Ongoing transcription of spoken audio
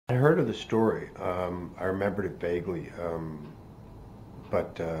I heard of the story. I remembered it vaguely,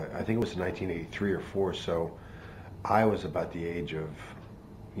 but I think it was 1983 or 4. So I was about the age of,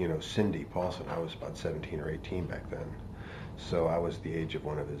 Cindy Paulson. I was about 17 or 18 back then. So I was the age of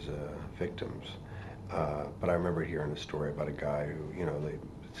one of his victims. But I remember hearing a story about a guy who, they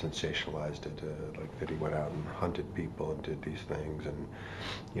sensationalized it, like that he went out and hunted people and did these things, and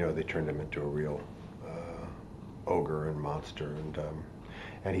they turned him into a real ogre and monster,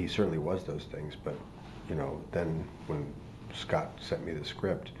 and he certainly was those things. But then when Scott sent me the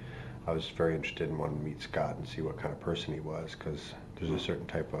script, I was very interested in wanting to meet Scott and see what kind of person he was, because there's a certain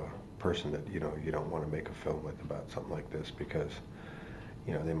type of person that you don't want to make a film with about something like this, because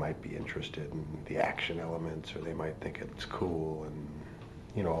they might be interested in the action elements, or they might think it's cool,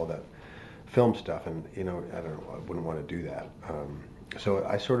 and all that film stuff, and I don't know, I wouldn't want to do that. So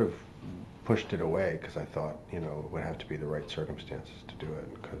I sort of pushed it away because I thought it would have to be the right circumstances to do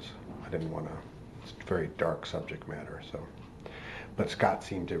it, because I didn't want to. It's a very dark subject matter. So, but Scott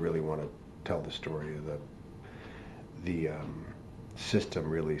seemed to really want to tell the story of the system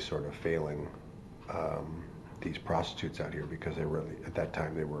really sort of failing these prostitutes out here, because they really, at that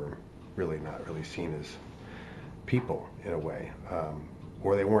time, they were really not really seen as people in a way,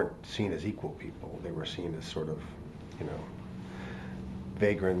 or they weren't seen as equal people. They were seen as sort of,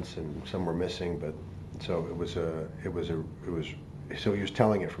 vagrants, and some were missing. But so so he was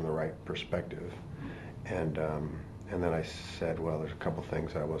telling it from the right perspective, and then I said, well, there's a couple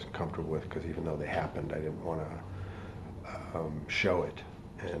things that I wasn't comfortable with, because even though they happened, I didn't want to show it,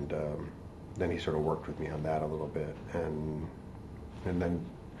 and then he sort of worked with me on that a little bit, and then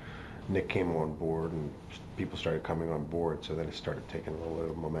Nick came on board, and people started coming on board, so then it started taking a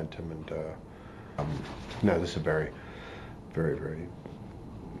little momentum, and no, this is a very, very, very,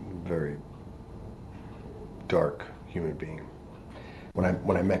 very dark human being. When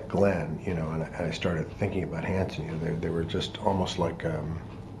I met Glenn, and I started thinking about Hanson, they were just almost like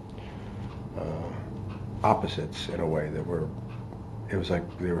opposites in a way. It was like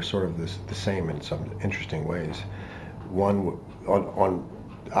they were sort of the same in some interesting ways. One on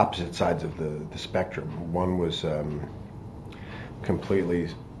opposite sides of the spectrum. One was completely,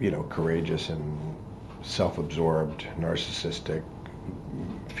 courageous and self-absorbed, narcissistic,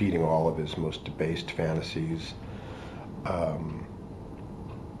 feeding all of his most debased fantasies,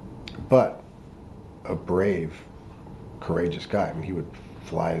 but a brave, courageous guy. I mean, he would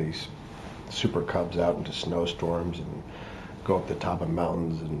fly these super cubs out into snowstorms and go up the top of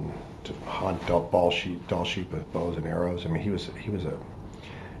mountains and to hunt doll sheep with bows and arrows. I mean, he was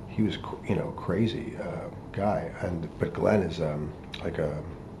crazy guy. But Glenn is like a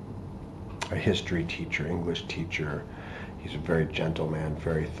history teacher, English teacher. He's a very gentle man,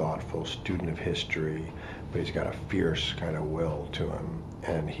 very thoughtful, student of history, but he's got a fierce kind of will to him.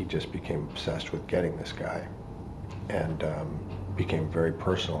 And he just became obsessed with getting this guy, and became very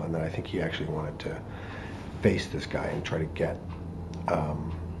personal. And then I think he actually wanted to face this guy and try to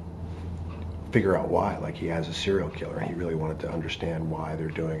figure out why. Like, he has a serial killer, and he really wanted to understand why they're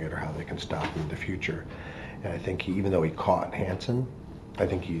doing it, or how they can stop him in the future. And I think even though he caught Hanson, I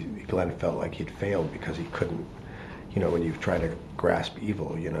think Glenn felt like he'd failed, because he couldn't. When you try to grasp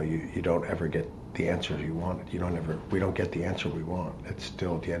evil, you don't ever get the answers you want. We don't get the answer we want. It's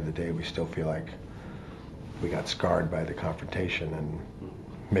still, at the end of the day, we still feel like we got scarred by the confrontation, and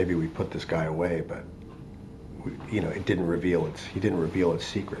maybe we put this guy away, but he didn't reveal its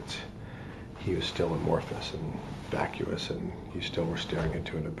secrets. He was still amorphous and vacuous, and you still were staring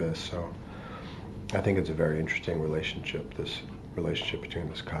into an abyss. So I think it's a very interesting relationship, this relationship between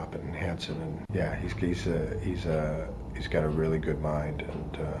this cop and Hanson. And yeah, he's got a really good mind,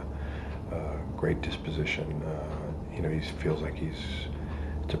 and great disposition. He feels like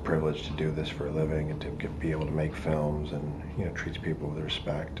it's a privilege to do this for a living, and to be able to make films, and treats people with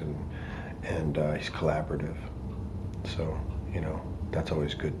respect, and he's collaborative. So that's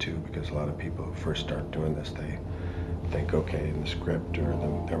always good too, because a lot of people who first start doing this, they think, okay, in the script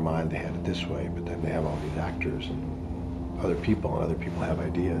or their mind they had it this way, but then they have all these actors and other people have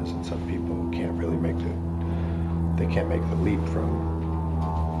ideas, and some people can't really make the leap from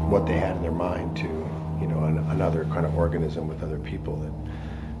what they had in their mind to another kind of organism with other people.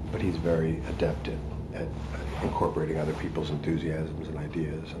 But he's very adept at incorporating other people's enthusiasms and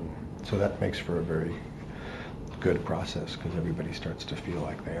ideas, and so that makes for a very good process, because everybody starts to feel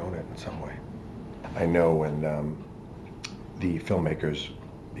like they own it in some way. I know when the filmmakers,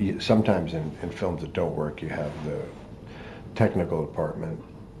 sometimes in films that don't work, you have the technical department,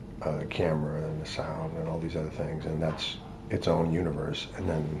 the camera and the sound and all these other things, and that's its own universe, and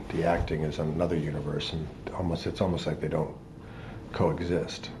then the acting is another universe, and it's almost like they don't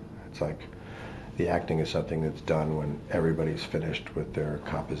coexist. It's like the acting is something that's done when everybody's finished with their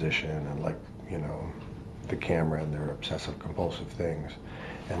composition and, like, you know, the camera and their obsessive compulsive things.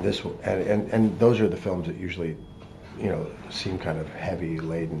 And this and those are the films that usually, you know, seem kind of heavy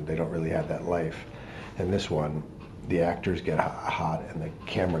laden. They don't really have that life. And this one, the actors get hot and the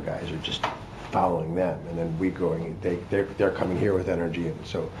camera guys are just following them, and then they're coming here with energy, and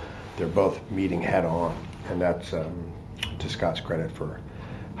so they're both meeting head on. And that's to Scott's credit for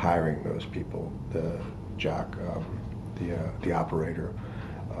hiring those people. The Jock, the operator,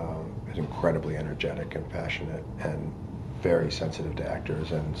 is incredibly energetic and passionate and very sensitive to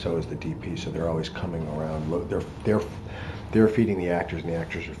actors, and so is the DP. So they're always coming around. They're feeding the actors, and the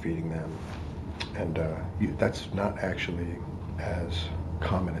actors are feeding them. And that's not actually as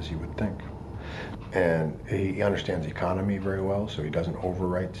common as you would think. And he understands economy very well, so he doesn't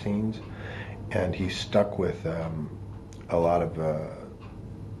overwrite scenes. And he's stuck with a lot of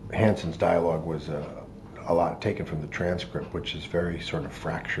Hanson's dialogue was a lot taken from the transcript, which is very sort of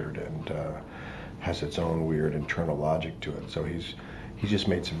fractured and has its own weird internal logic to it. So he's just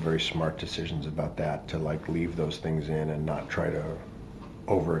made some very smart decisions about that, to like leave those things in and not try to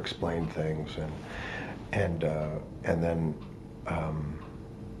over-explain things, and then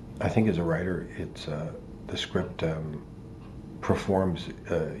I think as a writer, it's the script performs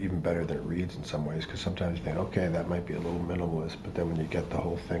even better than it reads in some ways, because sometimes you think, okay, that might be a little minimalist, but then when you get the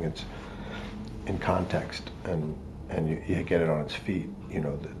whole thing, it's in context, and you get it on its feet. You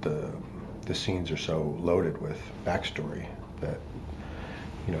know, the scenes are so loaded with backstory that,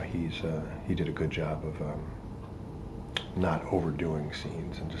 you know, he did a good job of not overdoing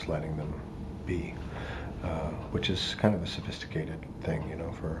scenes and just letting them be, which is kind of a sophisticated thing, you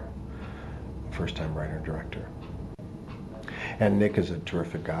know, for a first-time writer and director. And Nick is a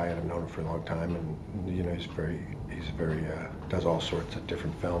terrific guy, and I've known him for a long time, and you know, he's very does all sorts of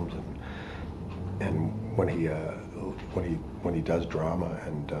different films, and when he does drama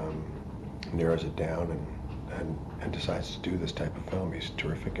and narrows it down and decides to do this type of film, he's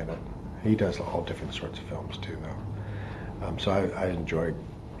terrific in it. He does all different sorts of films too, though. So I enjoyed,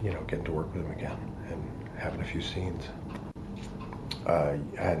 you know, getting to work with him again and having a few scenes. I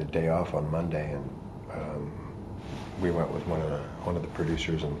had a day off on Monday, and we went with one of the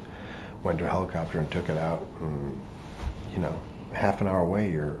producers and went to a helicopter and took it out. And, you know, half an hour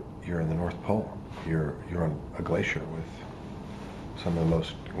away, you're in the North Pole. You're on a glacier with some of the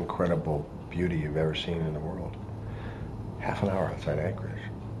most incredible beauty you've ever seen in the world. Half an hour outside Anchorage.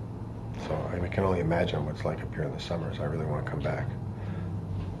 So I can only imagine what it's like up here in the summers. I really want to come back.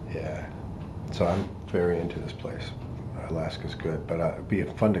 Yeah. So I'm very into this place. Alaska's good, but it'd be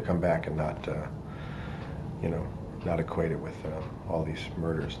fun to come back and not, you know, not equate it with all these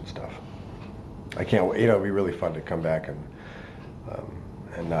murders and stuff. I can't wait. You know, it'd be really fun to come back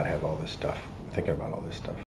and not have all this stuff, thinking about all this stuff.